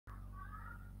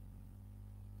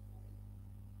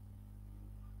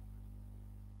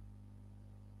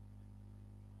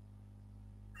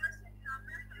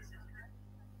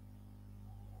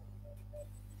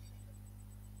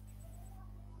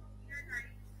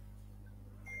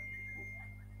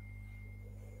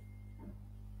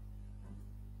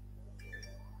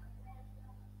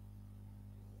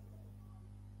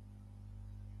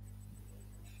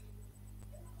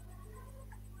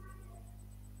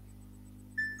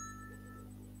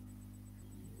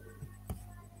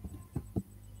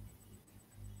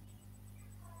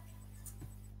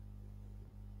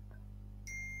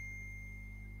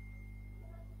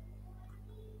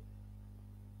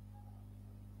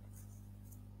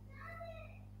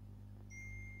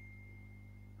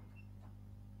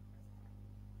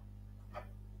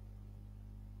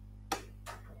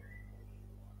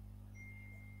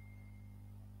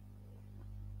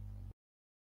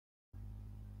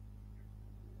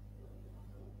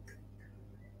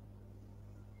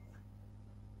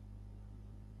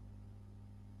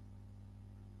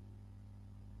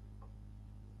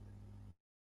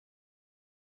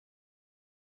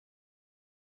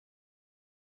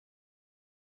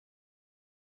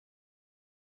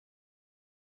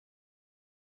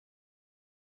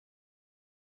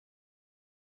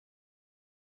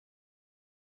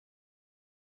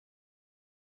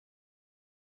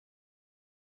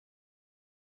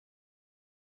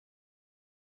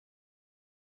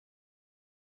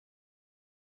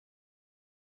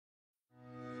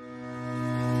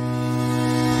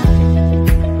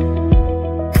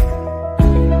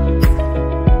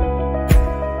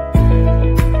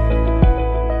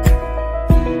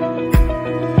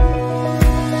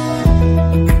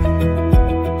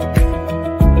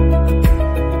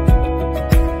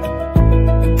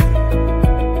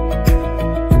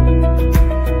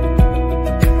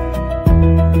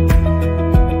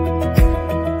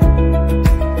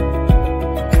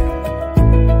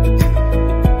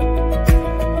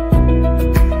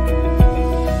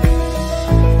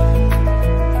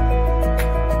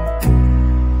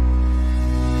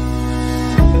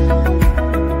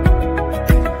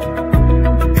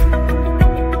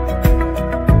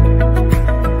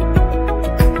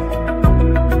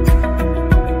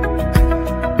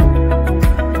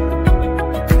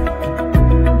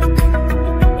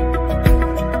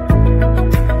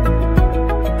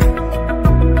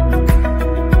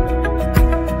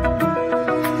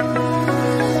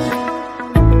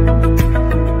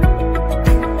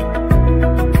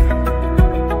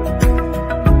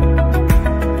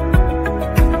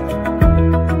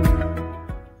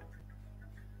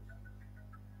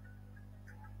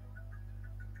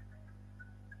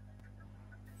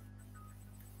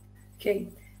Okay.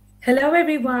 Hello,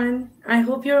 everyone. I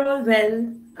hope you're all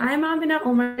well. I'm Amina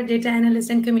Omar, Data Analyst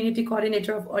and Community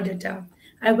Coordinator of Odetta.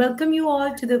 I welcome you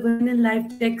all to the Women in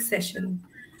Life Tech session.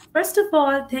 First of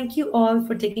all, thank you all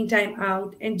for taking time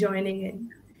out and joining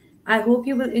in. I hope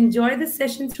you will enjoy this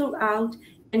session throughout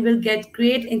and will get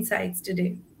great insights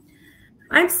today.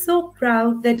 I'm so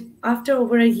proud that after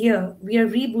over a year, we are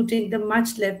rebooting the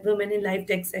much loved Women in Life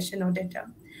Tech session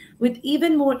Odetta with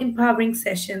even more empowering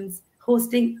sessions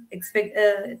hosting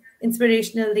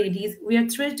inspirational ladies. We are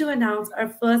thrilled to announce our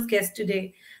first guest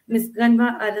today, Ms.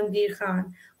 Ghanwa Alamgir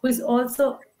Khan, who is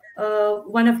also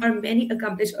one of our many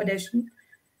accomplished audition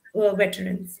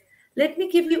veterans. Let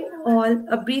me give you all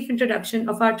a brief introduction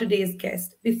of our today's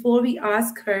guest before we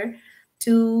ask her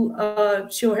to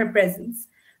show her presence.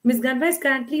 Ms. Ganva is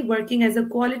currently working as a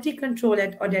quality control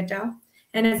at Odetta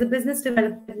and as a business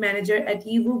development manager at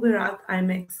Yivu Birak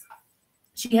IMEX.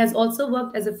 She has also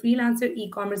worked as a freelancer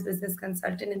e-commerce business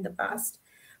consultant in the past.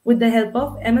 With the help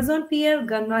of Amazon PL,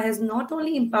 Ganwa has not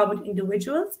only empowered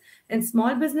individuals and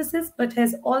small businesses, but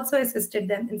has also assisted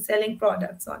them in selling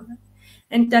products online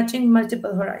and touching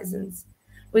multiple horizons.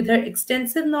 With her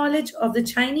extensive knowledge of the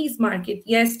Chinese market,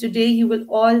 yes, today you will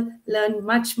all learn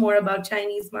much more about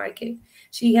Chinese market.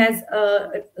 She has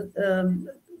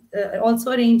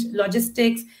also arranged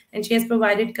logistics, and she has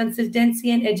provided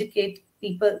consultancy and educate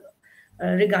people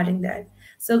regarding that.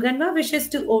 So Ganwa wishes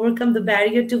to overcome the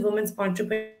barrier to women's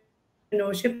entrepreneurship in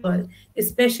the world,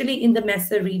 especially in the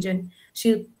MESA region.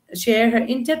 She'll share her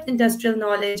in-depth industrial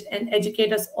knowledge and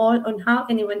educate us all on how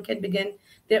anyone can begin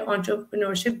their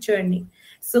entrepreneurship journey.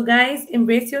 So guys,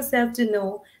 embrace yourself to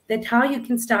know that how you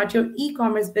can start your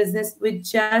e-commerce business with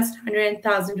just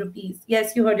 100,000 rupees.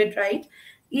 Yes, you heard it right.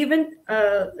 Even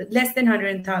less than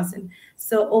 100,000.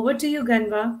 So over to you,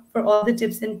 Ganwa, for all the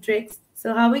tips and tricks.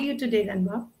 So how are you today,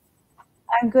 Ganwa?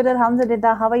 I'm good,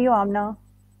 Alhamdulillah. How are you, Amna?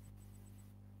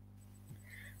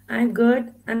 I'm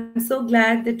good. I'm so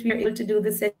glad that we are able to do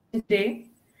this session today.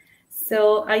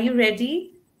 So are you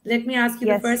ready? Let me ask you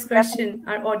the Yes, first definitely. question.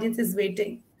 Our audience is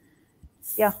waiting.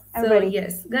 Yeah, I'm So ready.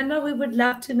 yes, Ganwa, we would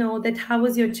love to know that how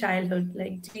was your childhood?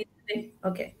 Like, do you think?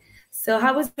 Okay. So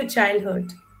how was your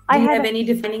childhood? I Do you had have a, any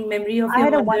defining memory of I your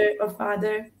had a one, mother or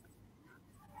father?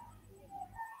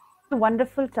 a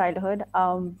wonderful childhood.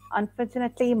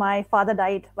 Unfortunately, my father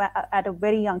died at a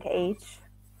very young age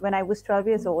when I was 12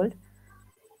 years old.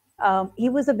 He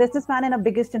was a businessman and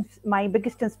my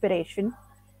biggest inspiration.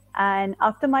 And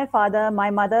after my father, my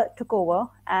mother took over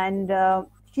and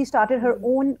she started her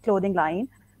own clothing line.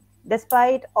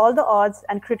 Despite all the odds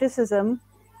and criticism,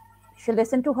 she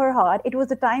listened to her heart. It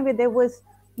was a time where there was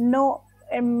no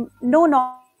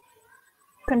knowledge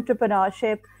of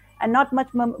entrepreneurship, and not much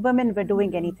women were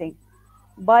doing anything.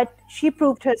 But she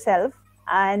proved herself,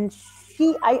 and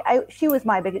she was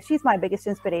she's my biggest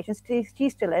inspiration. She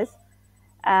still is,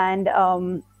 and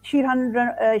she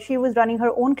was running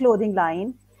her own clothing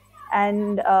line,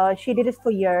 and she did it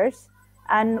for years.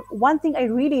 And one thing I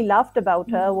really loved about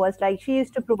her was like she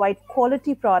used to provide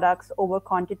quality products over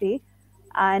quantity,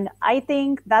 and I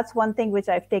think that's one thing which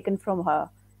I've taken from her,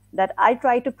 that I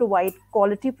try to provide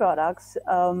quality products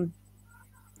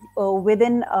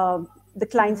within the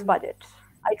client's budget.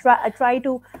 I try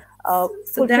to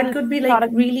So that fulfill could be like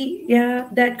product. really, yeah,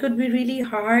 that could be really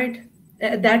hard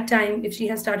at that time if she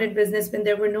has started business when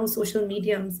there were no social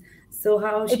mediums. So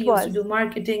how she It used to was, do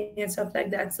marketing and stuff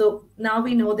like that. So now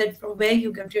we know that from where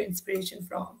you got your inspiration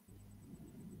from.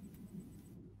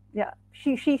 yeah,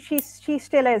 she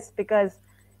still is, because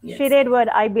she Yes. did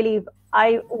what I believe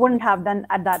I wouldn't have done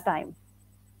at that time.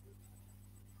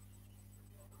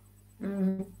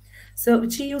 Mhm. So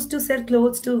she used to sell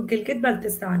clothes to Gilgit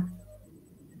Baltistan.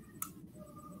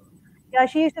 Yeah,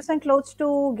 she used to send clothes to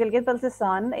Gilgit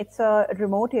Baltistan. It's a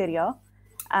remote area,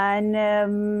 and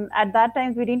at that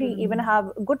time we didn't even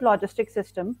have a good logistic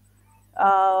system.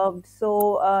 So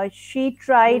she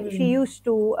used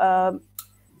to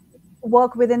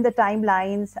work within the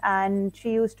timelines, and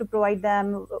she used to provide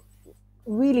them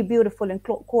really beautiful and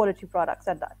quality products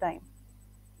at that time,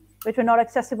 which were not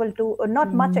accessible to,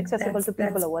 not much accessible to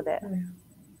people That's over there.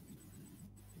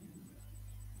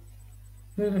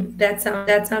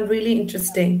 that sound really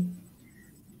interesting.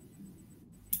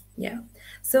 Yeah.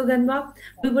 So Ganwa,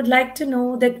 we would like to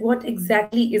know that what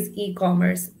exactly is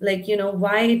e-commerce? Like,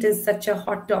 why it is such a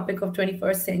hot topic of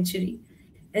 21st century.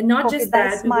 And not Okay, just that,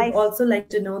 that's we would my also like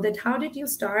to know that how did you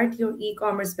start your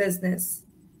e-commerce business?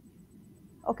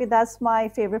 Okay, that's my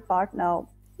favorite part now.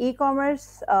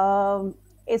 E-commerce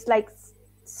is like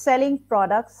selling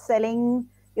products, selling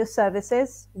your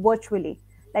services virtually,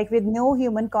 like with no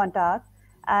human contact.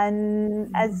 And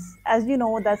as you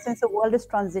know, that since the world is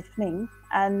transitioning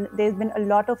and there's been a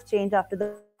lot of change after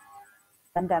the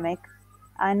pandemic,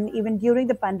 and even during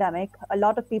the pandemic, a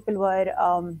lot of people were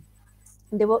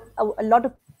a lot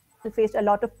of people faced a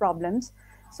lot of problems.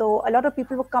 So a lot of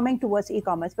people were coming towards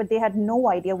e-commerce, but they had no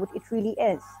idea what it really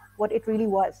is, what it really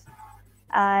was.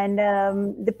 And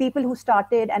the people who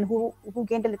started and who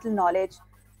gained a little knowledge,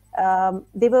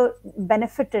 they were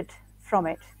benefited from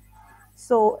it.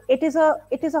 So it is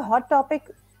a hot topic,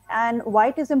 and why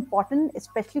it is important,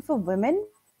 especially for women,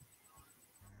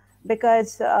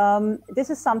 because this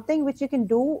is something which you can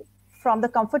do from the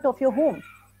comfort of your home.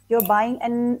 You're buying,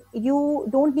 and you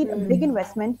don't need a big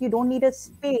investment. You don't need a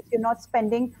space. You're not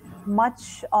spending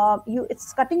much.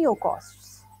 It's cutting your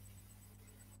costs.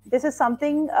 This is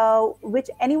something which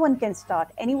anyone can start,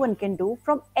 anyone can do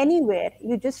from anywhere.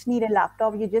 You just need a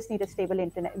laptop. You just need a stable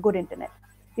internet, good internet.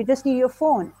 You just need your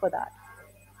phone for that.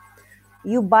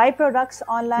 You buy products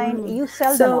online, you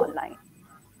sell them So, online.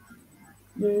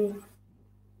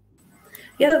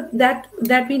 yeah,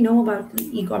 that we know about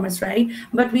e-commerce, right?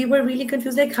 But we were really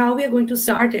confused, like how we are going to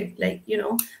start it. Like,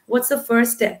 what's the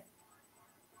first step?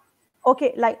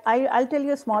 Okay, like I'll tell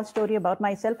you a small story about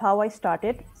myself, how I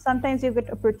started. Sometimes you get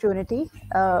good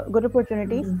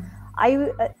opportunities.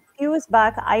 Years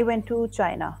back, I went to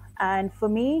China, and for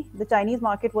me, the Chinese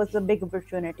market was a big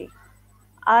opportunity.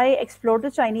 I explored the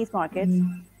Chinese markets,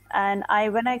 and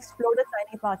when I explored the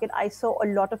Chinese market, I saw a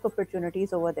lot of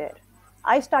opportunities over there.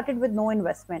 I started with no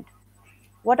investment.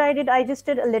 What I did, I just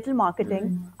did a little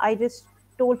marketing. I just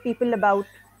told people about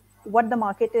what the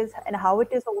market is and how it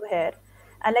is over here.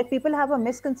 And like people have a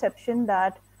misconception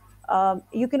that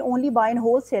you can only buy in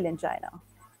wholesale in China.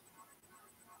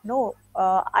 No,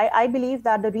 I believe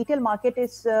that the retail market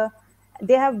is.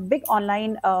 They have big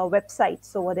online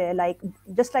websites over there,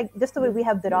 just the way we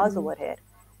have Daraz over here.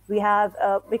 We have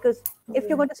because if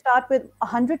you're going to start with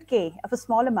 100K of a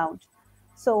small amount,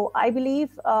 so I believe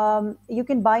you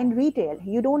can buy in retail.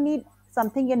 You don't need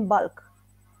something in bulk.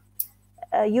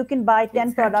 You can buy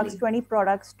 10 products, 20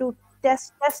 products to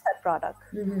test that product.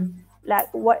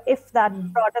 Like what if that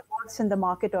product works in the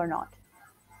market or not.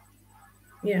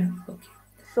 Yeah, okay.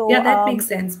 So Yeah, that makes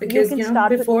sense you because can start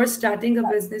with. before starting a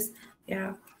business,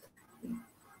 yeah,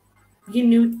 So you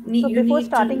before need to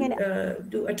starting an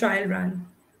do a trial run.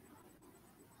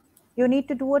 you need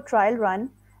to do a trial run,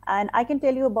 and I can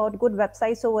tell you about good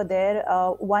websites over there.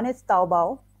 One is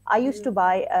Taobao. I used to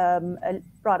buy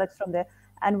products from there,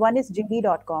 and one is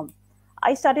JD.com.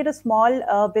 I started a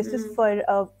small business for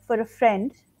a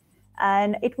friend,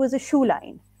 and it was a shoe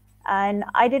line. And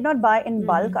I did not buy in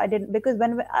bulk. I didn't, because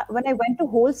when I went to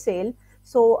wholesale,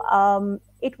 so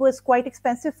it was quite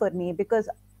expensive for me because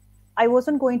I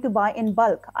wasn't going to buy in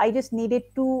bulk. I just needed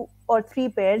 2 or 3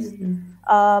 pairs in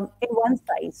one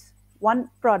size, one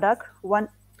product, one.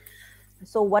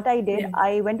 So what I did, Yeah.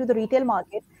 I went to the retail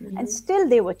market, and still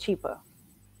they were cheaper.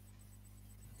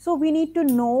 So we need to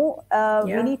know,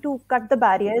 we Yeah. need to cut the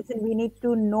barriers, and we need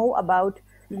to know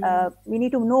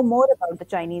more about the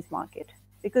Chinese market,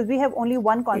 because we have only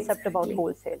one concept about Exactly.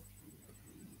 wholesale.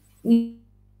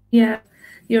 Yeah,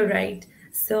 you're right.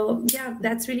 So yeah,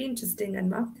 that's really interesting,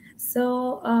 Anma.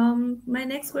 So my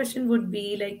next question would be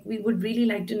like, we would really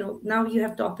like to know. Now you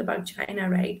have talked about China,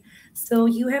 right? So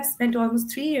you have spent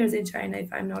almost 3 years in China,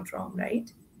 if I'm not wrong,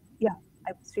 right? Yeah,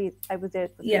 I was there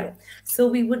for three Yeah. years. So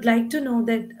we would like to know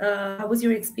that how was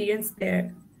your experience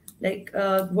there? Like,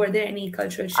 were there any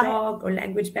cultural I shock or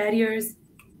language barriers?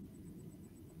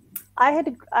 I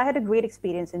had a great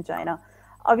experience in China.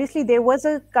 Obviously, there was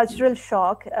a cultural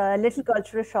shock, a little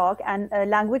cultural shock, and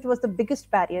language was the biggest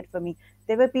barrier for me.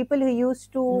 There were people who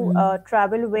used to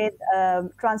travel with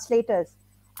translators.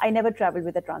 I never traveled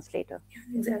with a translator.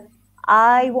 Exactly.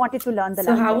 I wanted to learn the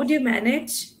So how would language. you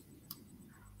manage?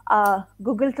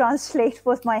 Google Translate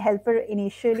was my helper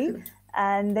initially,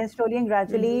 and then slowly and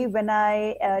gradually, when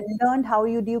I learned how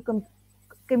you do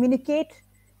communicate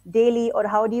daily, or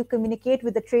how do you communicate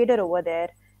with the trader over there,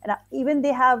 and even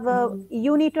they have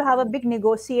you need to have a big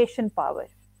negotiation power.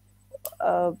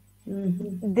 Uh,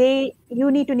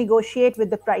 you need to negotiate with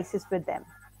the prices with them.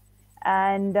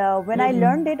 And when I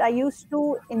learned it, I used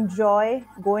to enjoy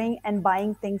going and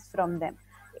buying things from them.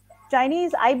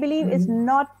 Chinese, I believe, is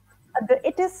not,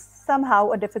 it is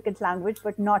somehow a difficult language,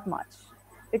 but not much.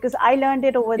 Because I learned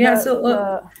it over Yeah.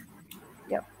 So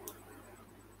yeah,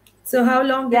 so how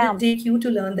long did it yeah, take you to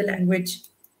learn the language?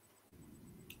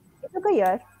 it took a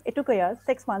year. It took a year,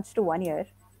 6 months to 1 year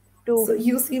to So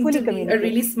you seem fully to be a communicate.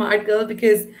 really smart girl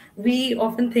because we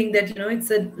often think that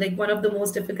it's a one of the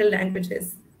most difficult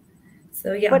languages.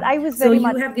 So yeah. But I was So very you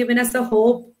much, have given us a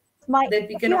hope. that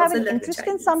we if can you have also an learn the interest in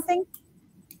Chinese? something,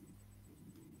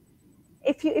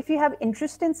 if you have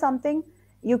interest in something,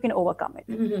 you can overcome it.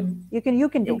 Mm-hmm. You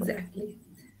can do it. Exactly.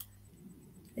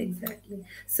 Exactly.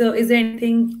 So, is there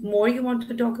anything more you want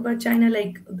to talk about China,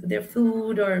 like their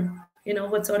food, or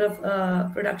what sort of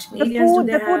production areas do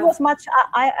they The food have? was much.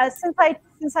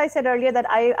 Since I said earlier that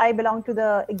I belong to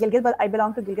the Gilgit. I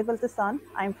belong to Gilgit Baltistan.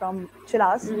 I'm from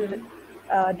Chilas,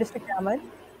 district Jammu.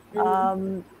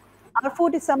 Um, our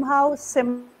food is somehow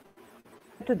similar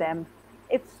to them.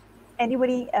 If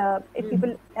if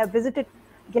people have visited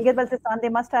Gilgit Baltistan, they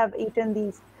must have eaten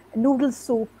these noodle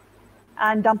soup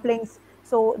and dumplings.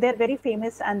 So they're very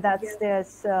famous, and that's Yeah.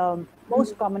 their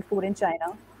most common food in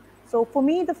China. So for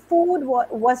me, the food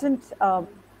wasn't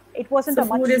it wasn't So, a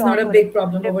much food is not shock a or a big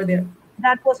problem over there.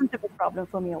 that wasn't a big problem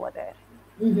for me over there.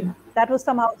 That was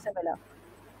somehow similar.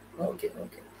 Okay,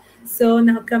 okay. So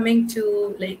now coming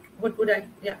to like, what would I,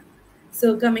 yeah.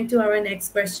 So coming to our next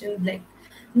question, like,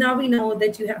 now we know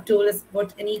that you have told us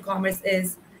what an e-commerce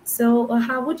is. So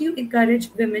how would you encourage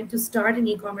women to start an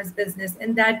e-commerce business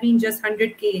and that being just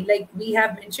 100K? Like we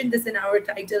have mentioned this in our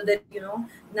title that,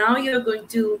 now you're going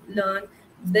to learn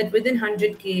that within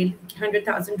 100K,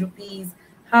 100,000 rupees,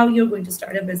 how you're going to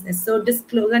start a business. So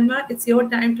disclose, Anma, it's your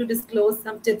time to disclose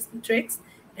some tips and tricks,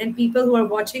 and people who are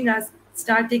watching us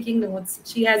start taking notes.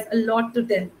 She has a lot to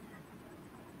tell.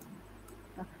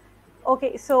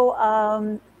 Okay,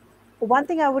 so one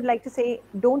thing I would like to say: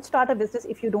 don't start a business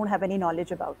if you don't have any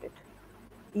knowledge about it.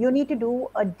 You need to do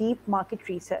a deep market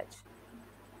research.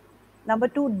 Number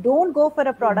two, don't go for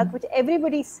a product which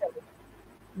everybody's selling.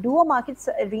 Do a market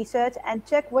research and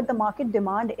check what the market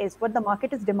demand is, what the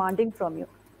market is demanding from you.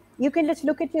 You can just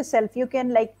look at yourself. You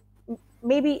can like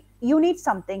maybe you need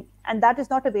something and that is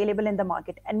not available in the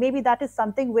market, and maybe that is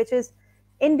something which is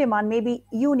in demand. Maybe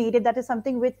you need it. That is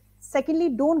something which. Secondly,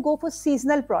 don't go for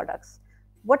seasonal products.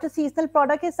 What a seasonal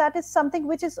product is, that is something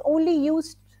which is only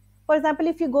used. For example,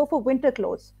 if you go for winter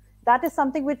clothes, that is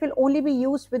something which will only be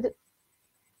used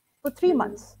for 3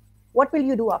 months. What will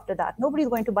you do after that? Nobody's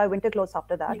going to buy winter clothes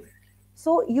after that.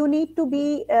 So you need to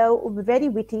be very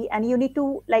witty, and you need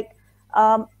to like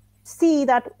see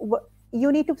that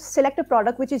you need to select a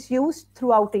product which is used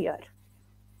throughout a year.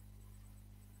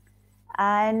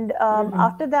 And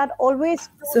after that, always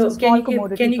choose a So small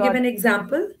commodity can you give an product.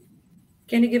 example?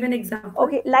 Can you give an example?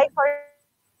 Okay, like for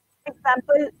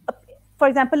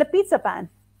example, a pizza pan.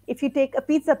 If you take a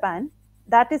pizza pan,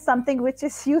 that is something which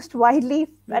is used widely,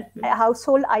 a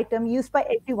household item used by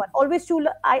everyone. Always choose.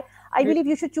 I believe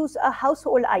you should choose a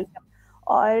household item.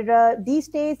 Or these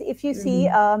days, if you see,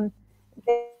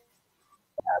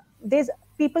 there's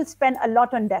people spend a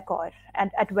lot on decor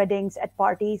and at weddings, at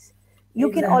parties. You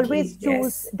can always Exactly.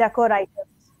 choose Yes. decor items.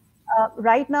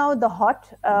 Right now, the hot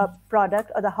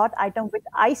product or the hot item which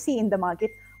I see in the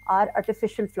market are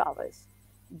artificial flowers.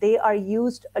 They are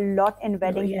used a lot in Oh,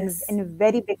 weddings yes. in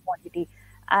very big quantity.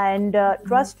 And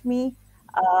trust me,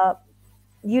 uh,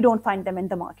 you don't find them in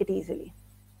the market easily.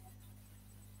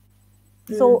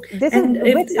 So this is And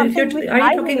with if something which are you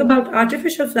I talking believe about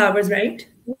artificial flowers, right?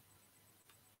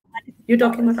 You're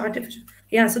talking about flowers, artificial.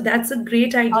 Yeah, so that's a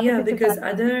great idea artificial because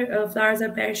flowers. other flowers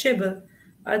are perishable.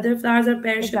 Other flowers are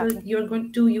perishable. Exactly. You're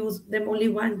going to use them only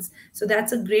once. So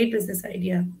that's a great business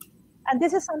idea. And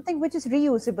this is something which is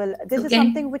reusable. This So is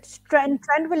something can which trend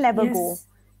will never go. yes,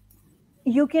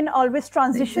 You can always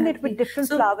transition it with exactly. different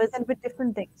So flowers and with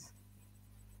different things.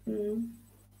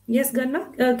 yes,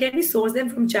 Ganna, can we source them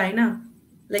from China,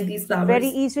 like these Very flowers?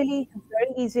 easily,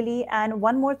 very easily. And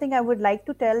one more thing I would like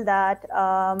to tell that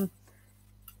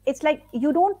it's like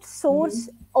you don't source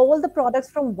all the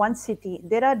products from one city.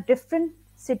 There are different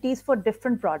cities for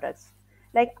different products.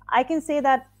 Like I can say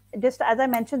that, just as I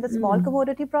mentioned, the small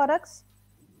commodity products.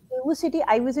 Yiwu City,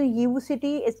 I was in Yiwu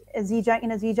City. It's Zhejiang,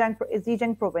 in a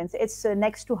Zhejiang province. It's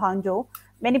next to Hangzhou.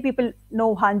 Many people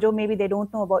know Hangzhou. Maybe they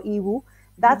don't know about Yiwu.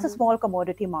 That's a small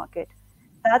commodity market.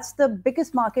 That's the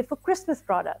biggest market for Christmas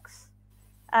products.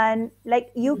 And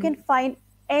like you can find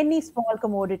any small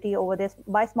commodity over there.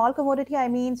 By small commodity, I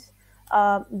mean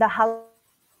the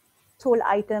household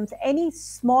items, any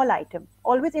small item.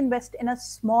 Always invest in a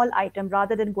small item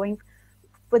rather than going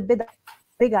with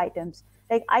big items.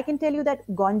 Like I can tell you that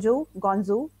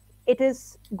Gonzo, it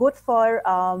is good for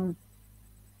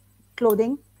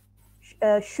clothing,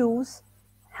 shoes,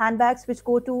 handbags, which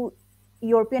go to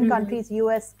European countries,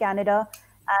 US, Canada,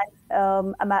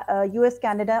 and US,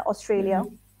 Canada, Australia.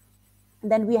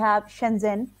 Then we have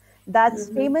Shenzhen, that's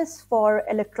famous for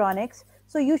electronics.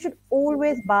 So you should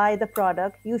always buy the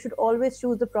product. You should always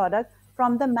choose the product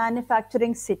from the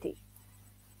manufacturing city.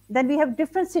 Then we have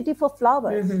different city for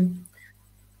flowers.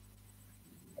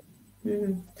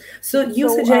 Mhm. So you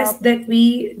So suggest that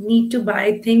we need to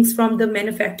buy things from the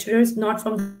manufacturers, not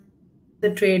from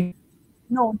the traders.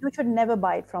 no, you should never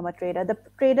buy it from a trader. The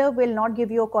trader will not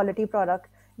give you a quality product.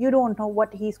 You don't know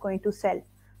what he's going to sell.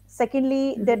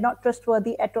 Secondly, they're not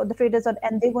trustworthy at all. The traders are,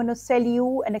 and they're going to sell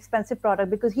you an expensive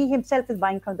product because he himself is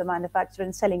buying from the manufacturer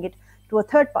and selling it to a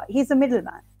third party. He's a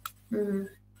middleman. Mhm.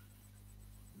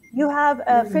 You have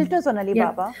Mhm. filters on Yeah.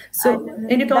 Alibaba, So,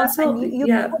 and it and also, you can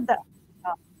yeah. put that.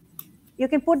 uh, you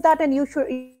can put that, and you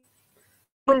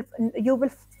will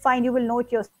find, you will know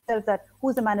it yourself that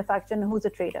who's a manufacturer and who's a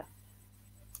trader.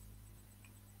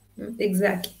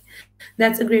 Exactly.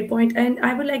 That's a great point. And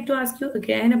I would like to ask you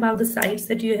again about the sites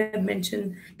that you have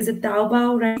mentioned. Is it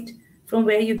Taobao, right? From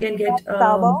where you can get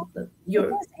Taobao.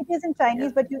 your, It is in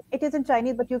Chinese,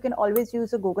 yeah. but you can always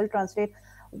use a Google Translate.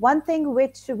 One thing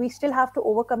which we still have to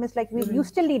overcome is, like, you Mhm.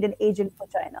 still need an agent for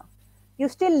China. You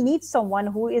still need someone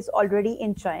who is already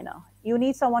in China. You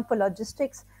need someone for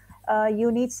logistics.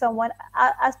 You need someone.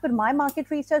 As per my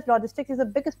market research, logistics is the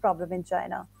biggest problem in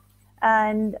China.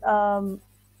 And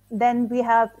then we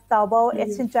have Taobao.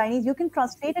 It's in Mhm. Chinese. You can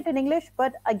translate it in English,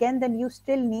 but again, then you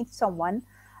still need someone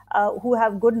who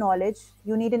have good knowledge.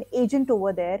 You need an agent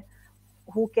over there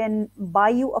who can buy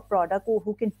you a product, or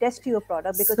who can test you a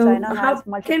product, because So China how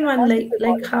has can one multiple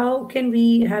policies. how can we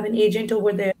have an agent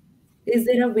over there? Is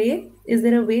there a way? Is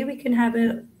there a way we can have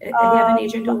an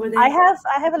agent over there I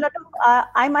have a lot of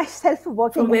I myself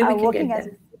from where we can working get as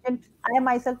them? an agent. I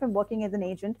myself am working as an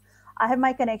agent. I have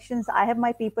my connections. I have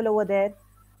my people over there.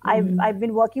 I've Hmm.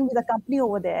 been working with a company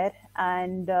over there,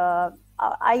 and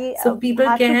I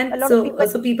had to a lot of people.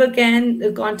 So people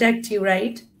can contact you,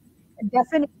 right?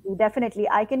 Definitely, definitely.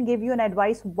 I can give you an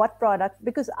advice what product,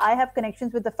 because I have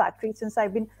connections with the factory since I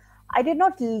did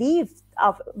not leave.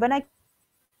 When I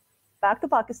came back to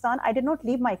Pakistan, I did not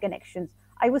leave my connections.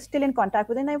 I was still in contact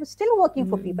with it, and I was still working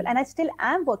for people, and I still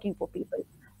am Hmm. working for people.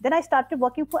 Then I started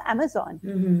working for Amazon.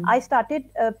 I Hmm. started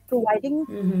providing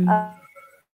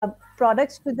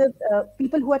products to the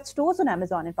people who had stores on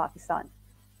Amazon in Pakistan,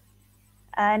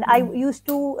 and I used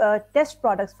to test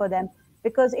products for them,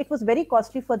 because it was very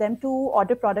costly for them to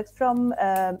order products from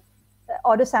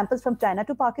order samples from China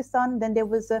to Pakistan. Then there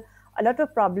was a lot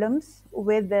of problems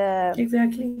with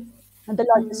Exactly. the Hmm.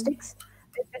 logistics,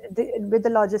 with the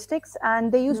logistics,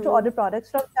 and they used to order Hmm. products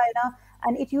from China,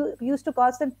 and it used to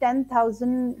cost them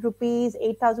 10,000 rupees,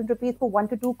 8,000 rupees for 1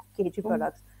 to 2 kg Oh,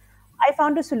 products. I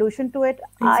found a solution to it.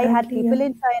 I had exactly. Yeah. people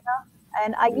in China,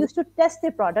 and I used to test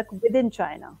their product within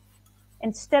China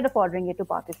instead of ordering it to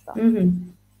Pakistan. Hmm.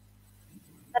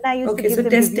 Then I used to Okay. give So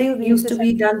them reviews. testing We used used to to send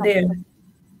be them done there. compliments.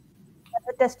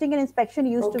 The testing and inspection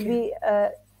used to Okay. be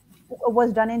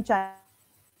was done in China,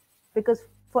 because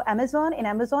for Amazon, in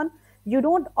Amazon, you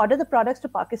don't order the products to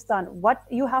Pakistan. What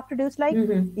you have to do is, like,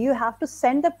 Hmm. you have to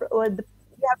send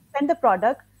you have to send the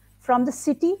product from the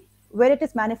city where it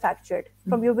is manufactured,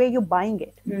 from where you're buying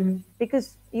it, Hmm.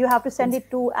 because you have to send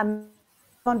it to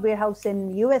Amazon warehouse in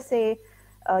USA,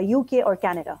 UK, or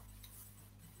Canada.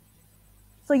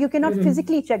 So you cannot Hmm.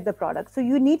 physically check the product. So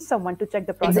you need someone to check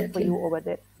the product for Exactly. you over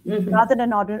there, Hmm. rather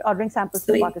than ordering samples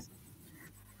So from Pakistan.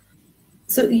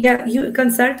 So yeah, you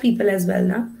consult people as well,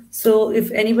 na? So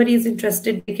if anybody is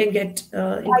interested, they can get in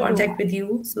I do. contact with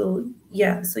you. So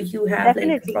yeah, so you have like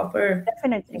Definitely. proper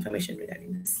Definitely. information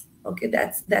regarding this. Okay,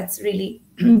 that's really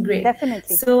great.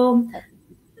 Definitely. So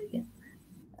yeah,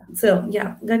 so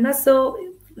yeah, Ganna. So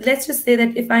let's just say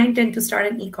that if I intend to start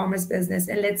an e-commerce business,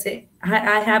 and let's say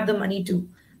I have the money too.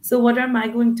 So what are my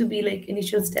going to be like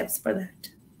initial steps for that?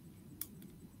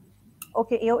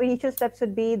 Okay, your initial steps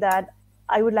would be that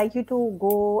I would like you to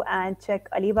go and check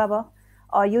Alibaba,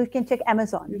 or you can check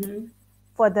Amazon Mm-hmm.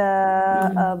 for the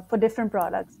Mm-hmm. for different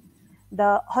products,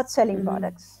 the hot selling Mm-hmm.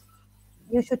 products.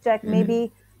 You should check, Mm-hmm.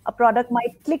 maybe a product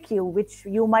might click you, which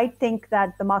you might think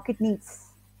that the market needs,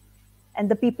 and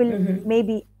the people, Mm-hmm.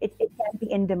 maybe it can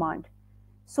be in demand.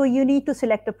 So you need to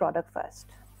select a product first.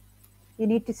 You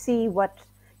need to see what,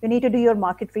 you need to do your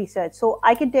market research. So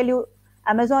I can tell you,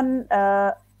 Amazon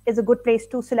is a good place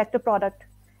to select a product.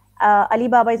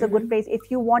 Alibaba is a good Mm-hmm. place. If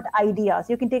you want ideas,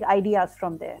 you can take ideas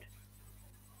from there.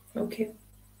 Okay.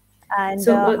 And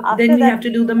So then after we that, have to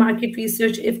do the market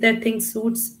research if that thing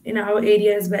suits in our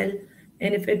area as well,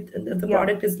 and if the yeah,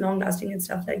 product is long lasting and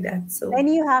stuff like that. So then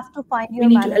you have to find we your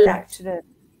need to adapt. manufacturer.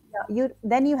 Yeah,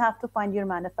 then you have to find your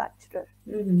manufacturer.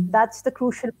 Hmm. That's the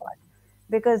crucial part,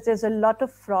 because there's a lot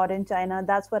of fraud in China.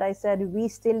 That's what I said. We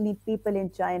still need people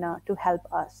in China to help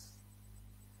us,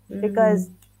 Hmm. because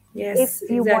if Yes,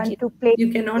 you exactly. want to play, You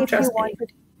cannot if you trust want to,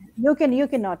 anybody. you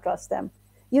cannot trust them.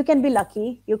 You can be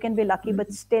lucky,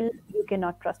 but still you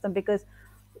cannot trust them, because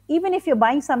Even if you're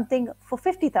buying something for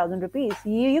 50,000 rupees,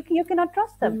 you cannot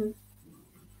trust them.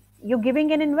 Mm-hmm. You're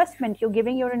giving an investment. You're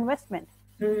giving your investment.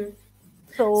 Mm-hmm.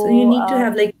 So you So need to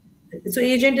have like, so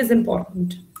agent is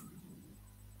important.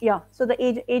 yeah, so the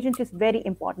agent is very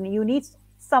important. You need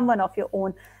someone of your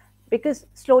own, because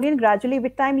slowly and gradually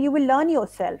with time you will learn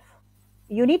yourself.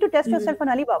 You need to test Mm-hmm. yourself on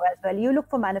Alibaba as well. You look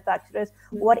for manufacturers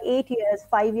who are 8 years,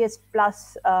 5 years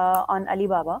plus on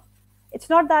Alibaba. It's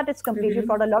not that it's completely Mm-hmm.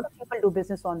 fraud. A lot of people do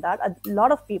business on that. A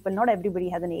lot of people, not everybody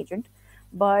has an agent,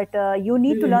 but you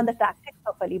need to learn Mm-hmm. the tactics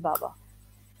of Alibaba.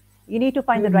 You need to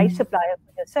find the right Mm-hmm. supplier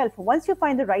for yourself. Once you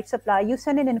find the right supplier, you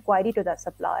send an inquiry to that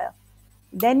supplier.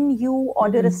 Then you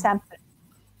order a Mm-hmm. sample,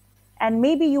 and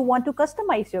maybe you want to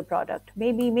customize your product.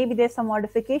 Maybe there's some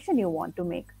modification you want to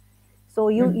make. So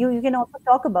you can also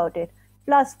talk about it.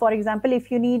 Plus, for example,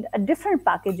 if you need a different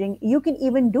packaging, you can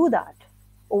even do that.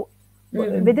 O-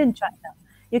 Mm-hmm. Within China,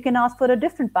 you can ask for a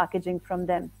different packaging from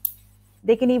them.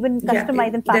 They can even Yeah,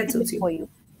 customize and that package it suits you. for you.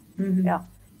 Mm-hmm. Yeah.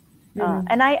 Mm-hmm.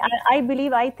 And I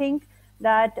believe, I think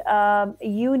that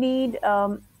you need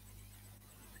uh,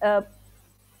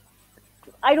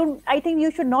 I think you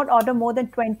should not order more than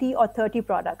 20 or 30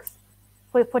 products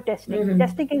for testing. Mm-hmm.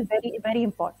 Testing is very, very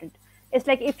important. It's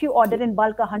like if you order in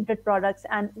bulk 100 products,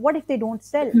 and what if they don't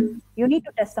sell? Mm-hmm. You need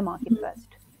to test the market first,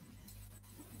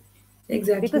 because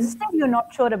Exactly. still you're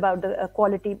not sure about the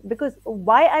quality. Because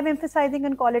why I'm emphasizing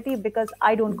on quality? Because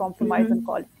I don't compromise on Mm-hmm.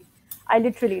 quality. I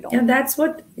literally Yeah, don't. that's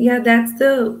what, yeah, that's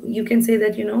the, you can say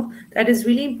that, that is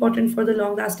really important for the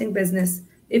long lasting business.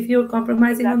 If you're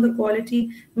compromising on the Exactly.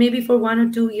 quality, maybe for 1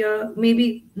 or 2 year,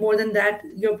 maybe more than that,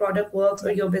 your product works or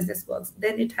Yeah. your business works,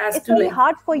 then it has It's to very like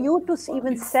hard for you to work.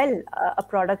 even sell a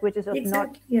product which is of not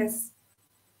Exactly, yes.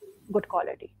 good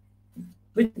quality.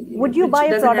 Which, Would you which buy a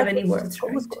doesn't have product any worth,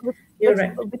 right? You're which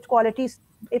right. which qualities,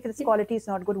 if its quality is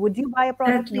not good, would you buy a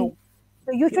product? Exactly. No.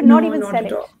 So you should not No, even not sell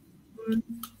at it. all. Mm,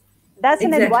 That's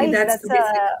an exactly. advice. That's the That's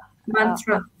basic uh,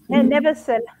 mantra never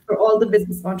sell. for all the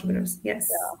business entrepreneurs. Yes.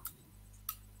 Yeah,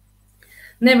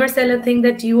 Never sell a thing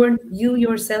that you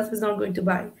yourself is not going to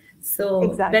buy. So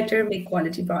exactly. better make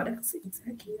quality products.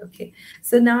 Exactly. Okay.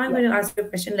 So now I'm Yeah, going to ask you a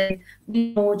question. Like,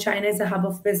 we know China is a hub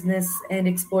of business and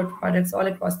export products all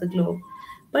across the globe.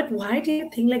 But why do you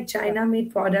think like yeah. China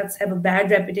made products have a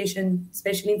bad reputation,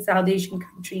 especially in South Asian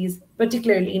countries,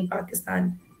 particularly in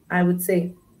Pakistan, I would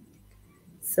say.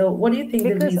 So what do you think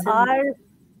the Because reason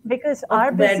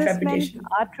our of bad businessmen, reputation?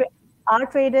 our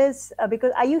traders,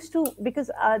 because I used to, because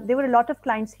there were a lot of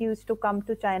clients who used to come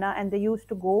to China, and they used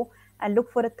to go and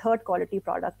look for a third quality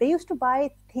product. They used to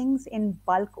buy things in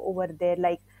bulk over there.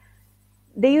 Like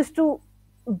they used to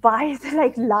buy the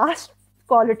like last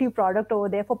quality product over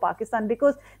there for Pakistan,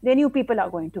 because they knew people are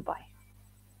going to buy.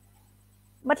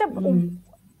 Matlab, Mm,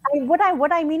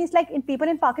 what I mean is, like, in people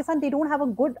in Pakistan, they don't have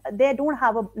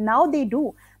a, now they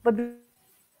do, but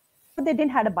before they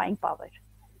didn't had a buying power.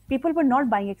 People were not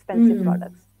buying expensive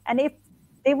products, and if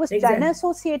there was China exactly.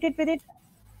 associated with it,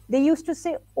 they used to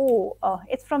say, "Oh,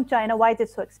 it's from China. Why is it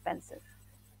so expensive?"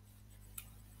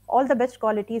 All the best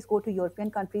qualities go to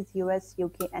European countries, US,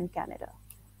 UK, and Canada.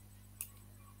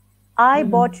 Mm-hmm. I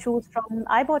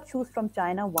bought shoes from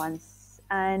China once,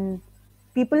 and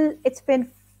people, it's been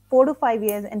 4 to 5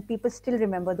 years, and people still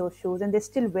remember those shoes, and they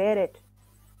still wear it,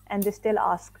 and they still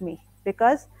ask me,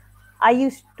 because I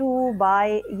used to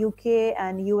buy UK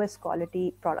and US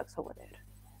quality products over there.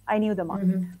 I knew the market.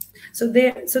 Mm-hmm.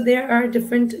 So there are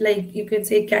different, like you can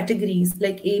say, categories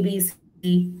like A, B, C,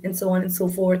 D, and so on and so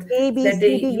forth A, B, that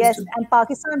they C, D, used yes, to. and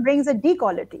Pakistan brings a D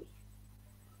quality.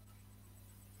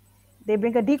 They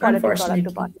bring a D quality product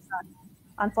to Unfortunately, Pakistan.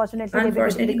 Unfortunately, they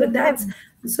bring a D unfortunately, because but that's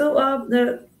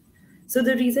so.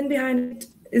 The reason behind it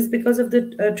is because of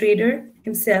the trader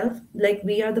himself. Like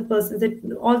we are the persons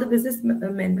that all the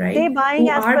businessmen, right, they're buying who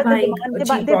as are per the buying demand.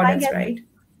 cheap They're buying products, as right?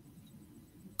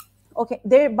 Okay,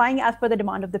 they're buying as per the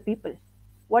demand of the people.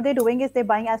 What they're doing is they're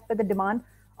buying as per the demand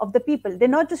of the people. They're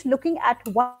not just looking at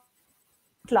one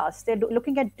class, they're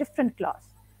looking at different class.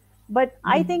 But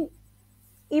I think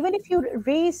even if you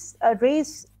raise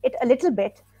it a little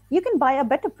bit, you can buy a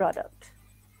better product.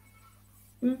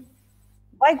 Mm.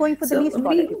 Why going for the So least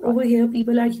quality maybe over product? here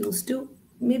people are used to.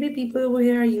 Maybe people over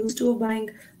here are used to buying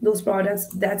those products.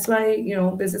 That's why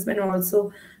businessmen are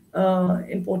also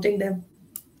importing them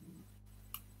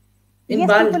in Yes,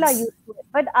 people are bulks. used to it,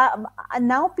 but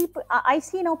now I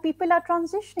see now people are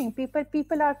transitioning.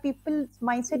 People's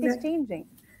mindset is Exactly. changing.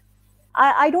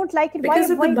 I don't like it. Because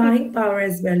of the Why people? buying power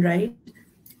as well, right?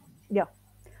 Yeah.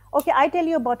 Okay, I tell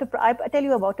you about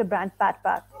a brand, Pat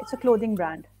Pat. It's a clothing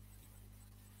brand.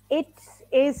 It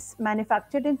is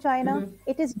manufactured in China. Mm-hmm.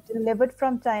 It is delivered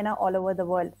from China all over the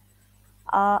world.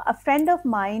 A friend of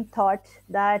mine thought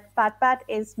that Pat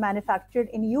is manufactured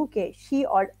in UK.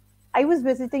 I was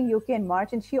visiting UK in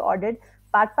March, and she ordered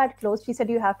Pat clothes. She said,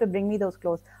 "You have to bring me those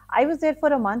clothes." I was there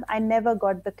for a month. I never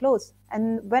got the clothes.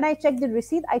 And when I checked the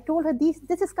receipt, I told her,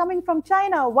 "This is coming from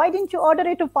China. Why didn't you order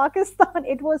it to Pakistan?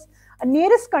 It was a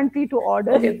nearest country to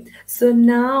order." Okay, so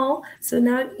now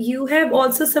you have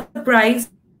also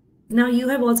surprised me. Now you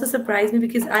have also surprised me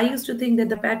because I used to think that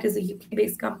the Pat is a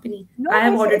UK-based company. No, I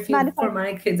have ordered it's few for manufactured.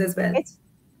 my kids as well. It's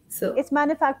So it's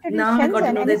manufactured in now I got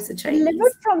to Shenzhen, know and that it's it's a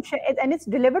delivered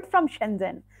Chinese. from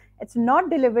Shenzhen. It's not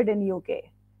delivered in UK.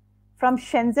 From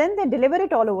Shenzhen, they deliver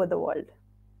it all over the world.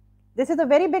 This is a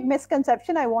very big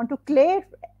misconception. I want to clear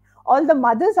all the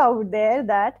mothers out there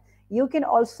that you can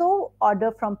also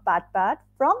order from Pat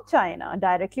from China,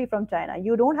 directly from China.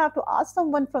 You don't have to ask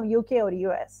someone from UK or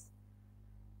US.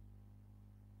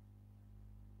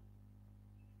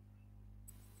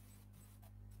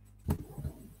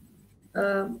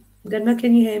 Ganma,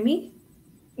 can you hear me?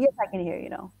 Yes, I can hear you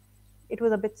now. It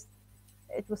was a bit,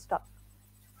 it was stuck.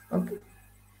 Okay.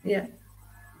 Yeah,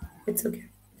 it's okay.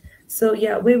 So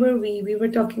yeah, where were we? We were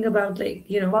talking about like,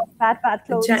 About Pat the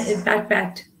clothes.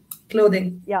 Pat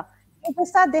clothing. Yeah. It's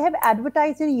just that they have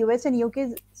advertised in US and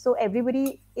UK, so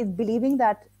everybody is believing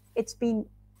that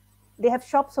they have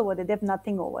shops over there. They have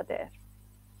nothing over there.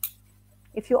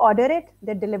 If you order it,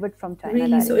 they're delivered from China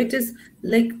Really? So it directly. is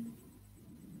like,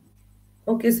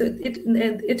 okay, so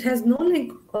it has no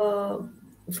link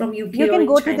from You UK or can in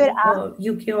go to their China app. or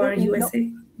UK or No,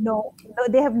 USA? no,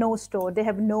 they have no store. They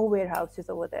have no warehouses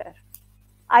over there.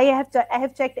 I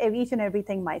have checked each and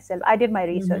everything myself. I did my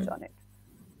research on it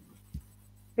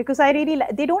because I really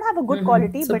they don't have a good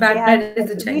quality, So but they Pat have is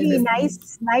the Chinese really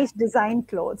based company. nice design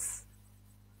clothes.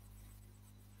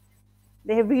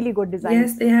 They have really good Yes,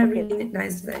 designs they for have kids. really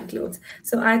nice design clothes.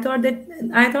 So I thought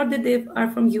that they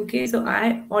are from UK, so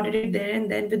I ordered it there and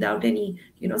then without any,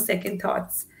 second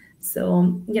thoughts.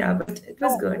 So yeah, but it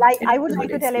was No, good. like It I was would a good like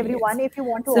to tell experience. everyone, if you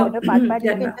want to So order you can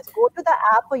Ganma. just go to the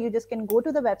app, or you just can go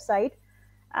to the website,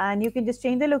 and you can just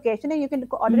change the location, and you can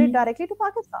order it Mhm. directly to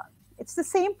Pakistan. It's the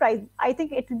same price. I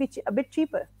think it will be a bit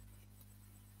cheaper.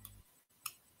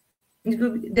 It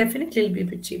will definitely be a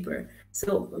bit cheaper.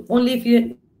 So only if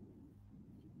you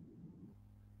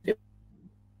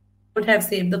would have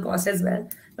saved the cost as well.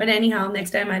 But anyhow,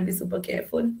 next time I'll be super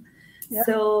careful.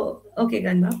 So okay,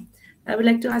 Ganma, I would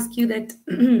like to ask you that.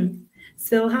 Yeah.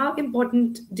 So how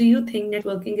important do you think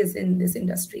networking is in this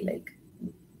industry? Like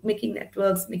making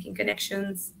networks, making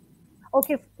connections.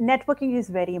 Okay, networking is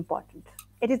very important.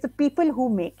 It is the people who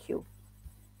make you.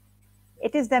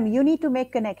 It is them. You need to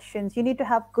make connections. You need to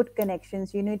have good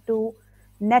connections. You need to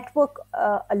network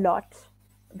a lot,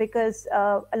 because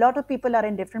a lot of people are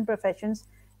in different professions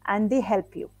and they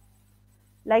help you.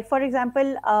 Like, for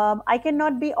example, I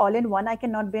cannot be all in one, I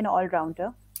cannot be an all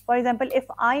rounder. For example, if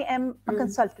I am a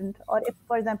consultant, or if,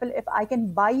 for example, if I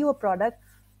can buy you a product,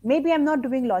 maybe I'm not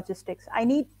doing logistics. I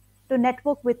need to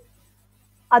network with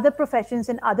other professions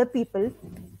and other people,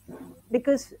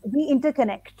 because we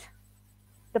interconnect,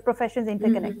 the professions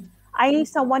interconnect. I need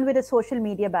someone with a social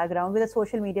media background, with a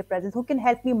social media presence, who can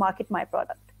help me market my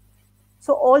product.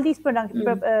 So all these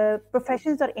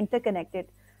professions are interconnected.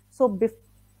 So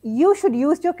you should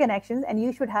use your connections, and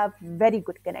you should have very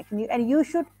good connection, and you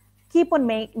should keep on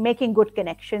making good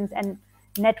connections and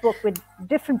network with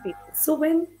different people. So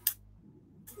when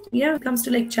it comes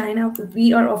to like China,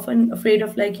 we are often afraid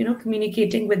of like,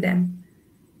 communicating with them.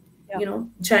 Yeah.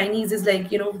 Chinese is like,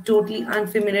 totally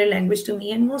unfamiliar language to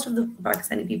me and most of the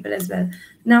Pakistani people as well.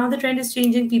 Now the trend is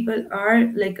changing. People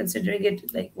are like considering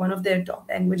it like one of their top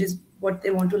languages, what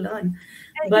they want to learn.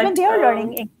 And even But they are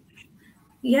learning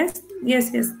yes,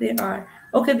 they are.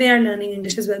 Okay, they are learning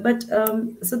English as well. But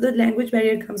so the language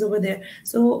barrier comes over there.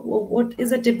 So what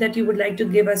is a tip that you would like to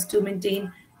give us to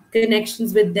maintain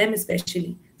connections with them,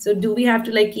 especially? So do we have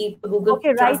to like keep a Google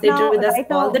Okay, Translator with us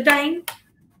all the time,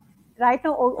 right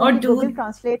now or only Google do?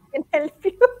 Translate can help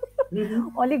you.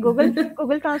 Mhm. Only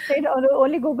Google Translate, or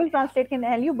only Google Translate can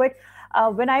help you. But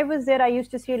when I was there, I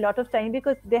used to see a lot of time,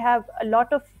 because they have a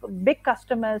lot of big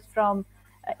customers from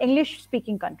English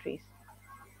speaking countries.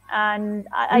 And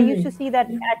I used to see that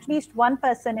at least one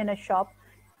person in a shop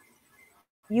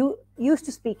you used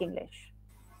to speak English,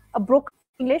 a broken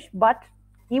English, but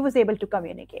he was able to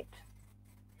communicate.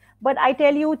 But I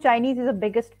tell you, Chinese is the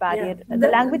biggest Yeah. barrier. The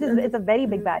language is a very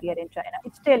big barrier in China.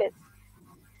 It still is,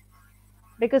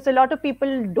 because a lot of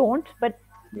people don't, but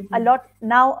a lot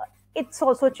now, it's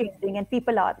also changing, and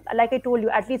people are, like I told you,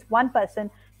 at least one person.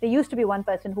 There used to be one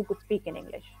person who could speak in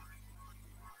English.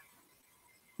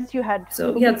 Since you had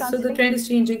So Google yeah, so the Translate, trend is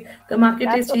changing, the market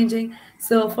that's is changing.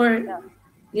 So for yeah.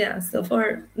 Yeah, so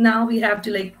for now we have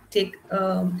to like take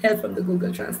help from the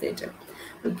Google Translator.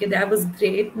 Okay, that was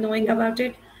great knowing Yeah. about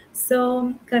it.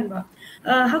 So, Kanwa,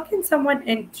 how can someone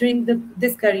entering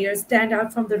this career stand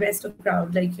out from the rest of the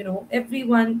crowd? Like,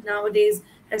 everyone nowadays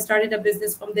has started a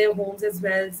business from their homes as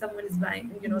well. Someone is buying,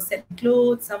 selling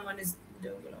clothes, someone is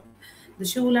doing, the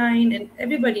shoe line, and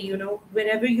everybody,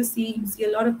 wherever you see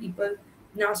a lot of people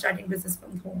now starting business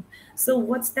from home. So,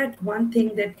 what's that one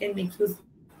thing that can make you,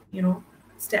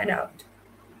 stand out?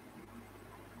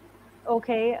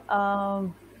 Okay.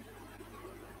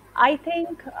 I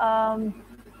think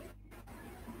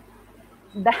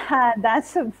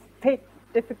that's a bit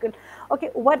difficult. Okay,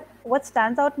 what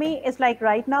stands out me is like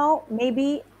right now,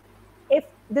 maybe if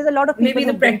there's a lot of people Maybe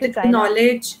the who've been to China.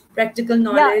 practical Yeah,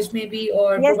 knowledge, maybe,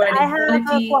 or yes, I providing have a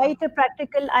quality. quite a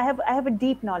practical. I have a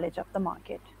deep knowledge of the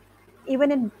market.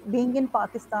 Even in being in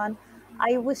Pakistan,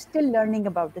 I was still learning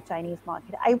about the Chinese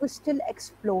market. I was still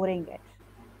exploring it.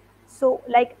 So,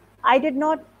 like, I did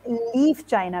not leave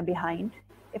China behind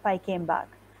if I came back.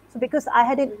 So, because I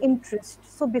had an interest.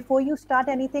 So, before you start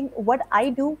anything, what I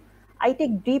do, I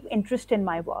take deep interest in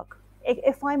my work.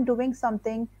 If I'm doing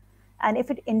something and if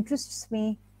it interests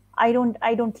me, I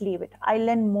don't leave it. I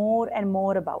learn more and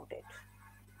more about it.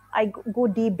 I go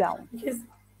deep down Because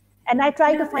and I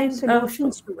try to yeah, find and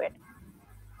solutions to it.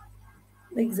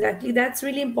 exactly. That's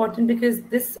really important because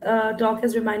this talk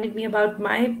has reminded me about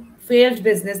my failed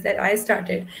business that I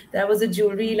started. That was a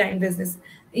jewelry line business.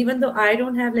 Even though I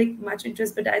don't have like much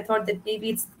interest, but I thought that maybe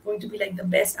it's going to be like the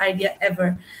best idea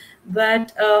ever.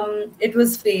 But it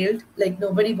was failed. Like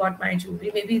nobody bought my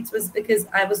jewelry. Maybe it was because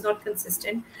I was not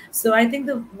consistent. So I think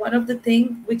the one of the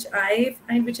thing which I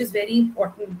find which is very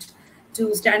important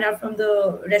to stand out from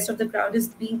the rest of the crowd is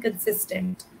being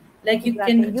consistent. Like you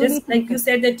Exactly. can You need just to be like you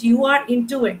said that you are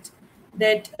into it,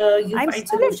 that you I'm find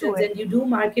still into solutions it. and you do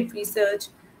market research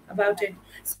about it.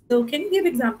 So can you give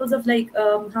examples of like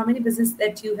how many business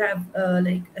that you have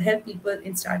like help people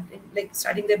in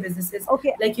starting their businesses?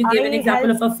 Okay, Like you gave an I example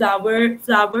help of a flower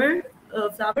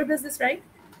business, right?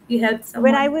 You helped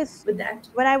when I someone was with that.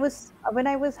 when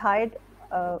I was hired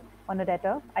on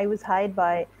Odetta, I was hired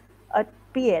by a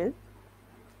PL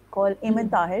called Iman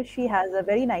Mm-hmm. Tahir. She has a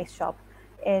very nice shop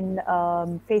in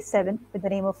Phase 7 with the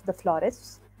name of The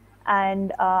Florists.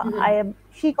 And Mm-hmm.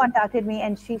 she contacted me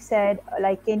and she said,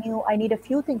 like, I need a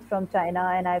few things from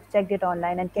China and I've checked it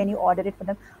online and can you order it for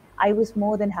them? I was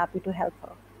more than happy to help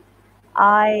her.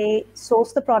 I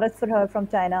sourced the product for her from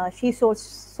China. She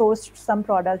sourced some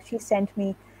products. She sent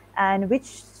me, and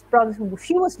which products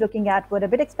she was looking at were a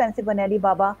bit expensive on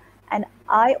Alibaba. And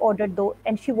I ordered those,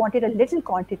 and she wanted a little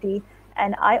quantity,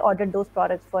 and I ordered those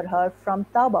products for her from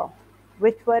Taobao,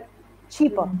 which were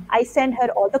cheaper. I sent her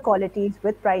all the qualities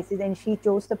with prices, and she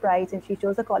chose the price and she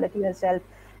chose the quality herself.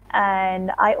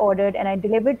 And I ordered and I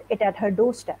delivered it at her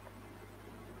doorstep.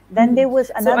 Then Mm-hmm. there was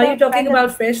So are another you talking friend of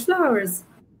about fresh flowers?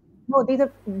 no, these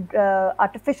are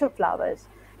artificial flowers.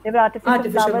 They were artificial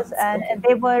Artificial flowers, ones. Okay. and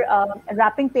they were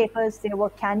wrapping papers. There were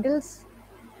candles,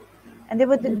 and there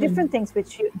were Mm-hmm. different things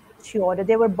which she ordered.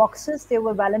 There were boxes. There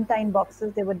were Valentine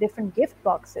boxes. There were different gift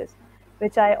boxes,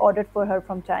 which I ordered for her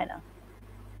from China.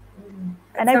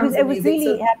 That And sounds I was amazing.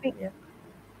 really So happy, yeah.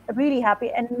 really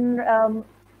happy. And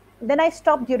then I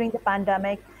stopped during the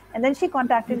pandemic, and then she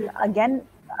contacted again.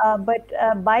 But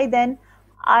by then,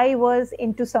 I was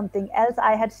into something else.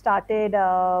 I had started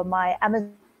my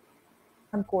Amazon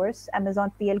course,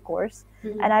 Amazon PL course,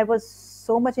 and I was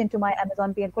so much into my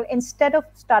Amazon PL course. Instead of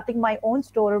starting my own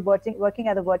store, working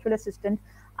as a virtual assistant,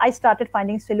 I started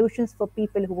finding solutions for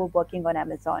people who were working on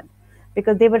Amazon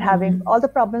because they were having all the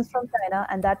problems from China,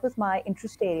 and that was my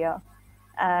interest area.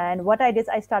 And what I did,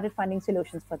 I started finding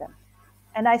solutions for them,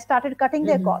 and I started cutting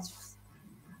their costs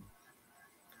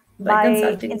By by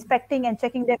consulting inspecting and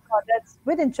checking their products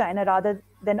within China rather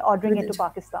than ordering with it to it.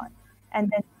 Pakistan. And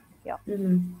then, yeah,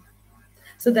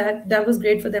 So that was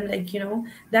great for them. Like,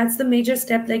 that's the major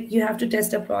step. Like you have to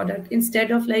test a product instead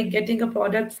of like getting a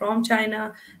product from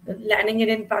China, landing it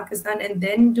in Pakistan, and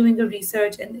then doing the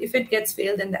research. And if it gets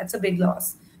failed, then that's a big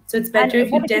loss. So it's and better if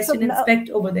what you if you test could and inspect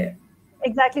over there.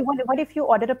 exactly what if you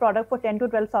order a product for 10 to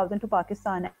 12,000 to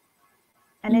Pakistan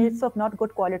and it's of not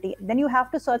good quality? Then you have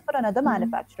to search for another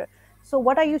manufacturer. So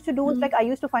what I used to do is like I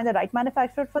used to find the right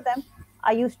manufacturer for them.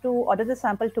 I used to order the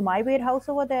sample to my warehouse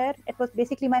over there. It was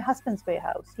basically my husband's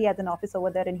warehouse. He has an office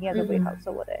over there and he has a warehouse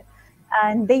over there.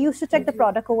 And they used to check the Okay.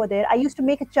 product over there. I used to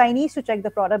make a Chinese to check the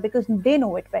product because they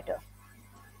know it better.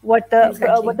 What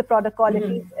Exactly. the product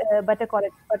quality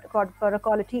product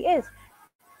quality is.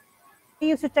 So they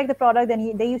used to check the product.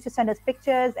 Then they used to send us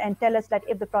pictures and tell us that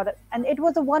if the product and it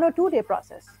was a 1 or 2 day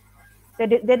process.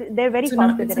 They're very So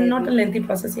fast now with it's the not a delivery. lengthy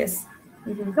process. Yes.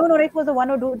 Mm-hmm. No, no, it was a 1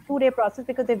 or 2 day process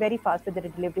because they're very fast with the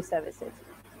delivery services.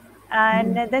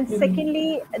 And then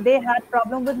secondly, they had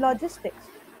problem with logistics.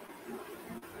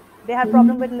 They had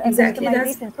problem with Exactly.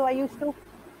 That's customization. So I used to,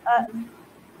 uh,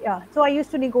 yeah. So I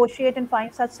used to negotiate and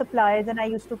find such suppliers, and I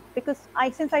used to because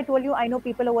since I told you I know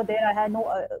people over there. I had no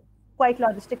quite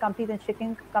logistic companies and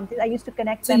shipping companies. I used to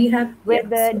connect so them you have with yeah.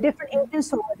 the So different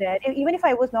agents over there. Even if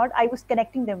I was not, I was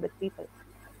connecting them with people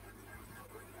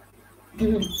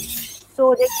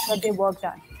so they could get their work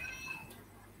done.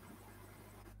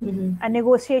 And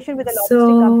negotiation with the logistic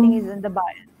so companies and the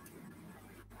buyers.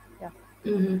 Yeah.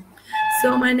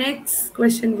 so my next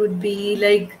question would be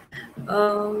like,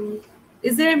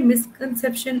 is there a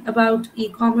misconception about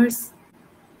e-commerce?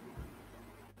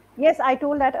 Yes, I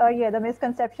told that earlier. The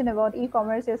misconception about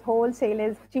e-commerce is wholesale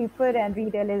is cheaper and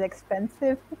retail is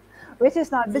expensive, which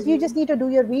is not. But you just need to do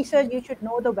your research. You should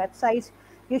know the websites.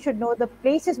 You should know the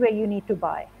places where you need to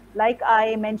buy. Like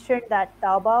I mentioned that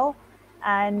Taobao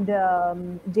and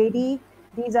JD,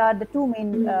 these are the two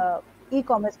main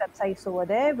e-commerce websites over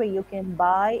there where you can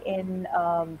buy in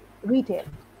retail.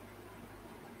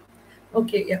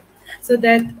 Okay, yeah. So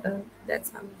that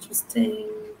sounds interesting.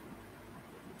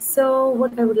 So,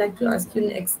 what I would like to ask you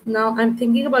next. Now, I'm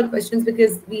thinking about questions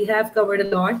because we have covered a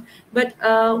lot. But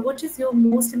what is your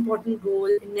most important goal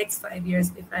in next 5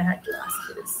 years? If I had to ask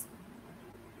you this.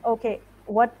 Okay,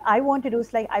 what I want to do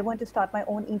is like I want to start my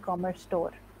own e-commerce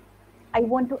store. I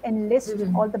want to enlist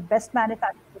all the best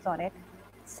manufacturers on it,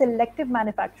 selective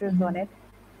manufacturers on it,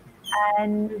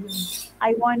 and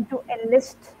I want to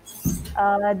enlist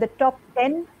the top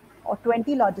 10 or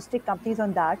 20 logistic companies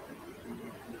on that.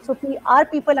 So our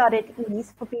people are at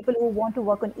ease for people who want to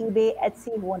work on eBay,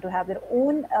 Etsy, who want to have their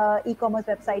own e-commerce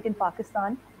website in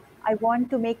Pakistan. I want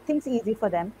to make things easy for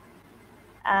them,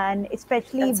 and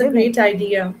especially That's a women. great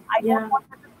idea. I don't Yeah. want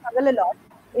them to struggle a lot.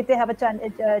 If they have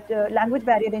a language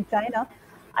barrier in China,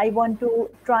 I want to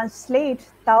translate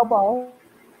Taobao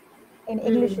in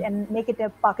English and make it a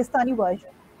Pakistani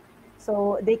version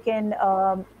so they can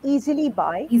easily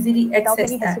buy Easily without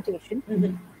access any that. hesitation.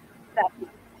 Exactly.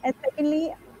 And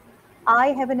secondly, I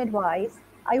have an advice.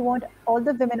 I want all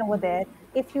the women over there,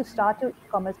 if you start your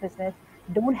e-commerce business,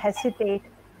 don't hesitate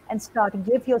and start.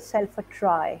 Give yourself a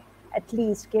try. At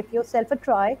least give yourself a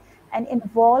try and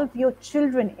involve your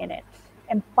children in it.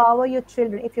 Empower your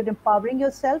children. If you're empowering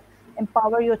yourself,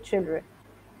 empower your children.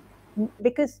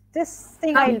 Because this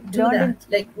thing How I do learned in that?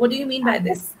 Like, what do you mean by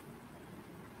this this?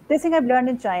 this thing I've learned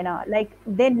in China, like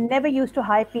they never used to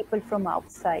hire people from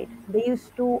outside. They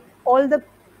used to all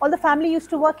the family used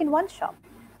to work in one shop,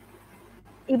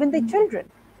 even the children.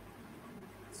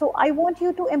 So I want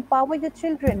you to empower your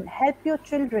children, help your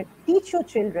children, teach your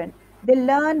children. They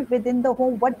learn within the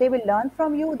home. What they will learn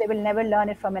from you, they will never learn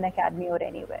it from an academy or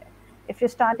anywhere. If you're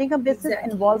starting a business,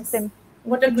 Exactly. involve Yes. them.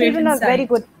 What a The great children are very insight.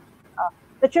 good.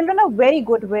 The children are very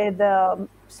good with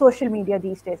social media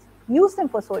these days. Use them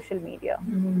for social media.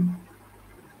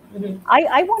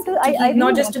 I want to. To I keep really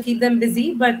not just want to to keep see them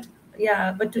busy, but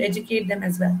yeah, but to educate them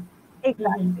as well.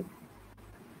 exactly.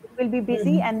 You will be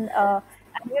busy and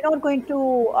you're not going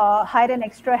to hire an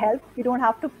extra help. You don't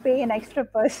have to pay an extra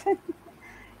person.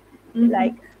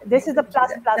 Like this is a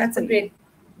Exactly. plus plus That's for a you. great,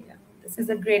 yeah, this is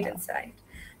a great insight.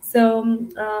 So,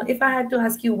 if I had to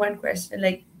ask you one question,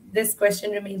 like this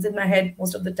question remains in my head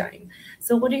most of the time.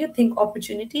 So, what do you think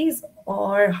opportunities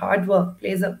or hard work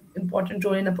plays an important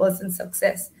role in a person's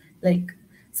success? Like,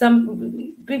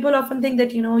 some people often think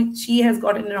that, she has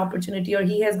gotten an opportunity or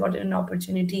he has gotten an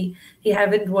opportunity. He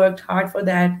haven't worked hard for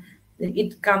that.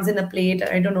 It comes in a plate.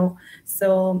 I don't know.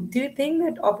 So, do you think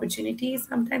that opportunity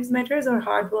sometimes matters or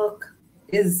hard work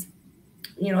is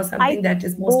I something think that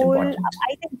is most important?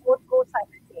 I think both go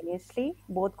simultaneously,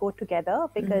 both go together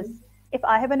because if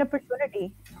I have an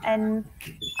opportunity and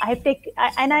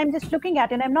and I'm just looking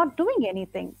at it and I'm not doing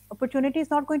anything, opportunity is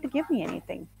not going to give me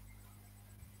anything.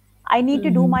 I need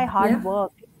to do my hard Yeah,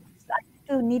 work.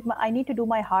 I need to do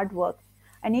my hard work.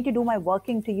 I need to do my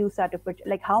working to use that opportunity.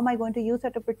 Like, how am I going to use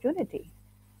that opportunity?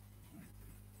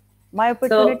 My so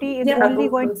opportunity is yeah, only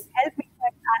both going to goes. help me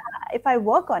if I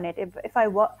work on it, if I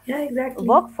Yeah, exactly.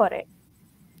 work for it.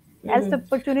 Else, the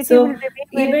opportunity will So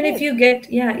remain where it is.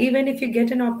 even if you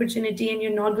get an opportunity and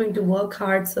you're not going to work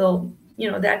hard, so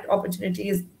that opportunity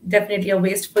is definitely a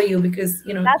waste for you because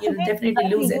That's the you'll way. definitely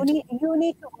Exactly. lose it. You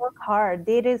need to work hard.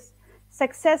 There is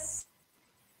success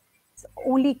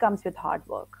only comes with hard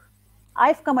work.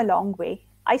 I've come a long way.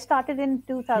 I started in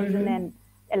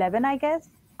 2011, I guess.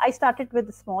 I started with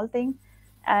a small thing,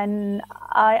 and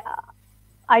I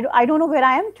don't know where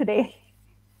I am today.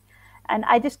 and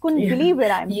I just couldn't Yeah, believe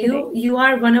where I am today. you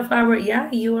are one of our,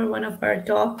 yeah, you are one of our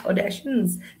top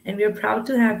auditions, and we're proud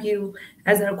to have you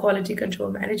as our quality control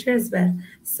manager as well.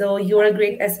 So you're a Thank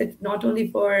great you. asset not only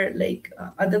for like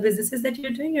other businesses that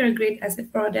you're doing, you're a great asset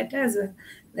for Odetta as well.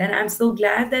 And I'm so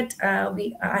glad that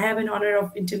we I have an honor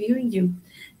of interviewing you.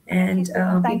 And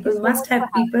Thank you so much for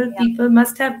having me. people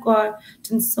must have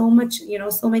gotten so much,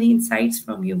 so many insights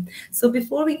from you. So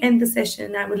before we end the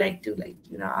session, I would like to, like,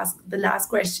 ask the last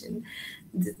question.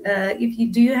 If you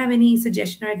do, you have any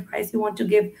suggestion or advice you want to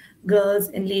give girls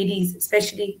and ladies,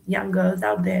 especially young girls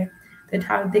out there, that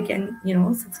how they can,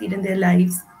 succeed in their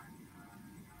lives?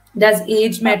 Does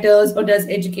age matters, or does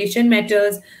education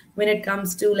matters when it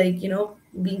comes to, like,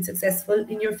 being successful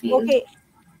in your field? Okay,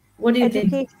 What do you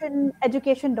think?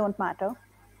 education don't matter.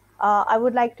 I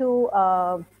would like to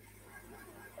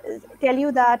tell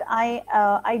you that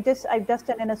I've just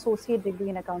done an associate degree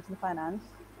in accounts and finance.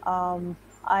 I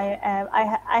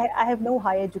have no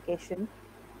higher education,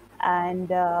 and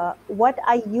what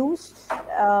I used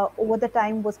over the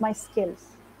time was my skills.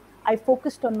 I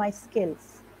focused on my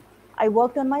skills. I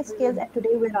worked on my skills, and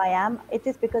today where I am, it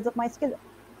is because of my skills.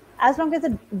 As long as a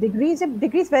degree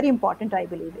is very important, I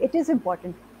believe it is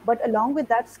important, but along with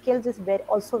that, skills is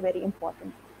also very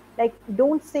important. Like,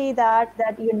 don't say that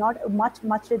you're not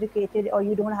much educated, or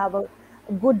you don't have a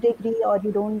good degree, or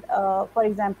you don't, for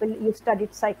example, you've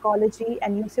studied psychology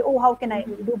and you say, oh, how can I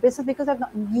do business? Because I've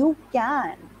not. You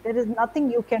can. There is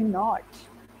nothing you cannot.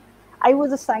 I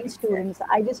was a science student, so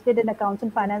I just did an accounts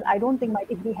and finance. I don't think my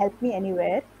degree helped me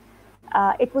anywhere.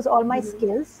 It was all my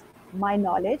skills, my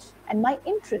knowledge, and my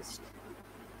interest.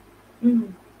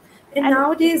 Mhm. And And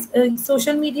nowadays,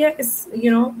 social media is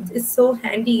so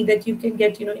handy that you can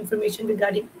get, information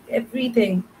regarding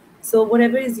everything. So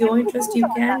whatever is your everything interest, is you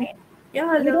can, online.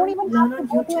 yeah, You don't even learn have to on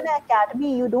go to an YouTube.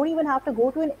 academy. You don't even have to go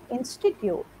to an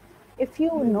institute. If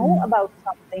you know Hmm. about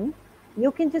something,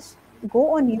 you can just go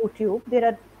on YouTube.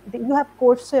 You have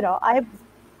Coursera. I have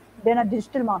done a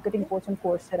digital marketing course on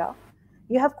Coursera.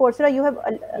 You have Coursera. You have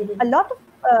a lot of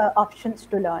options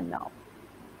to learn now.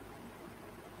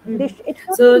 It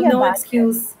shouldn't So be a no bad thing.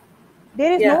 excuse.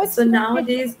 There is no Yeah. So excuse. It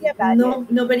nowadays, shouldn't be a bad thing. no,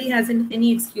 nobody has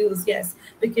any excuse. Yes,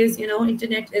 because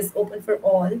internet is open for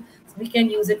all. So we can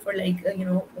use it for, like,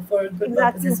 for good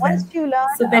purpose Exactly. as well.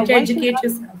 So better Once you educate learn,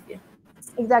 yourself. Yeah.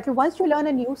 exactly. Once you learn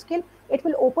a new skill, it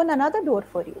will open another door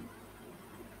for you.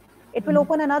 It will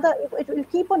open another. It will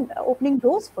keep on opening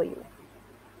doors for you.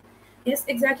 Yes,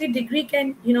 exactly. Degree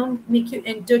can, make you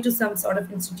enter to some sort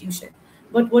of institution.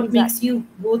 But what makes Exactly. you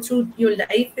go through your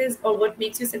life is, or what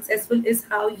makes you successful is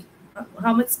how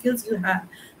much skills you have,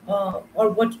 or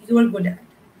what you are good at.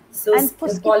 So And for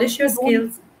skills, polish your you don't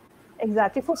skills.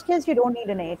 exactly for skills you don't need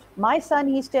an age. My son,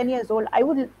 he's 10 years old. I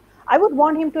would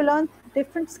want him to learn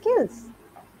different skills.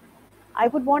 I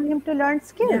would want him to learn Yeah.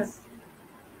 skills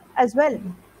as well.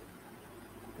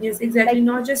 Yes, exactly. Like,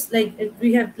 Not just like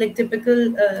we have like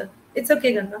typical. It's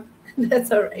okay, Ganga.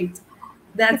 That's all right.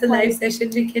 That's a it's live only session.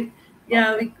 We can,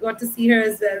 yeah, okay. we got to see her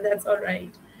as well. That's all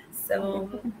right. Okay.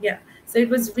 So yeah, so it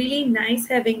was really nice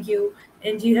having you,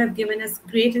 and you have given us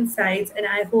great insights. And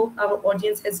I hope our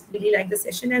audience has really liked the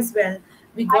session as well.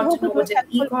 We I got to hope know it what was an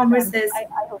helpful for e-commerce them. is, I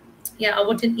hope. yeah,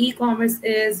 what an e-commerce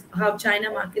is, how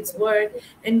China markets work.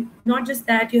 And not just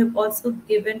that, you have also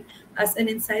given us an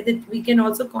insight that we can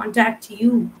also contact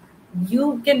you.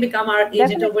 You can become our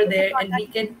agent Definitely, over you can there, and we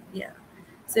contact me. can, yeah.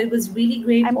 So it was really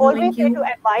great I'm knowing always there to you.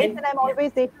 advise, And and I'm yeah,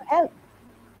 always there to help.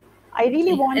 I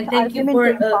really yeah, want and our thank you women for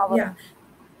to empower. yeah.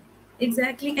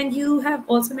 Exactly. And you have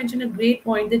also mentioned a great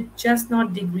point that just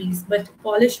not degrees, but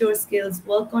polish your skills,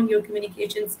 work on your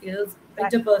communication skills,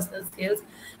 Exactly. interpersonal skills,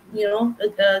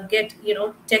 get,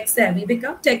 tech savvy,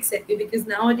 become tech savvy, because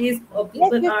nowadays Yes,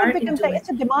 people you are should become. into it. It's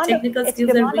a demand. Technical It's a skills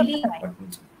are demand of the really time.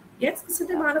 important. Yes, it's a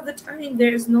Yeah. demand of the time.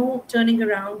 There's no turning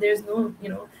around. There's no,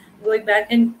 going back.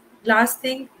 And last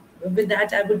thing, with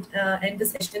that, I would end the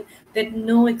session that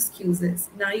no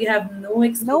excuses. Now you have no No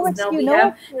excuses. Now excuse. we No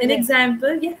have an excuses.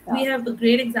 example. Yeah, Yeah. we have a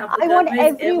great example. I want Ghanwa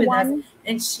is here with us, everyone.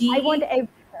 and I want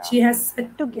she has to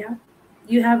give. yeah.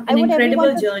 You have I an want everyone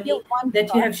incredible to give journey one that you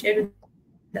try. have shared with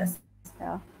us.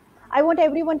 Yeah. I want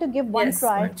everyone to give one Yes,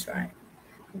 one try. try.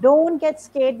 Don't get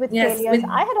scared with Yes, failures.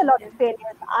 with I had a lot yeah. of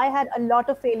failures. I had a lot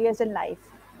of failures in life,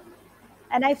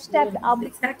 and I've stepped up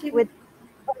Exactly. with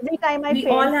every time I We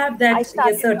all failed. have I that, yeah,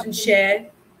 started certain something new. share.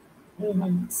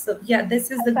 So yeah, this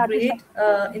is I the started great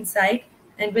something new. insight.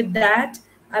 And with that,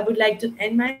 I would like to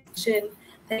end my session.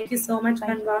 Thank you so much,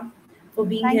 Thank you. Hanwa, for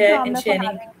being Thank you, here and Amna, for sharing,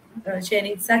 having me.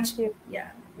 such, Thank you. yeah,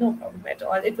 no problem at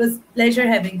all. It was pleasure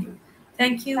having you.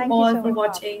 Thank you Thank you all so for much for having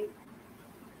watching. me.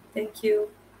 Thank you.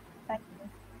 Thank you.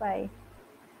 Bye.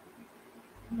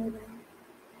 Bye bye.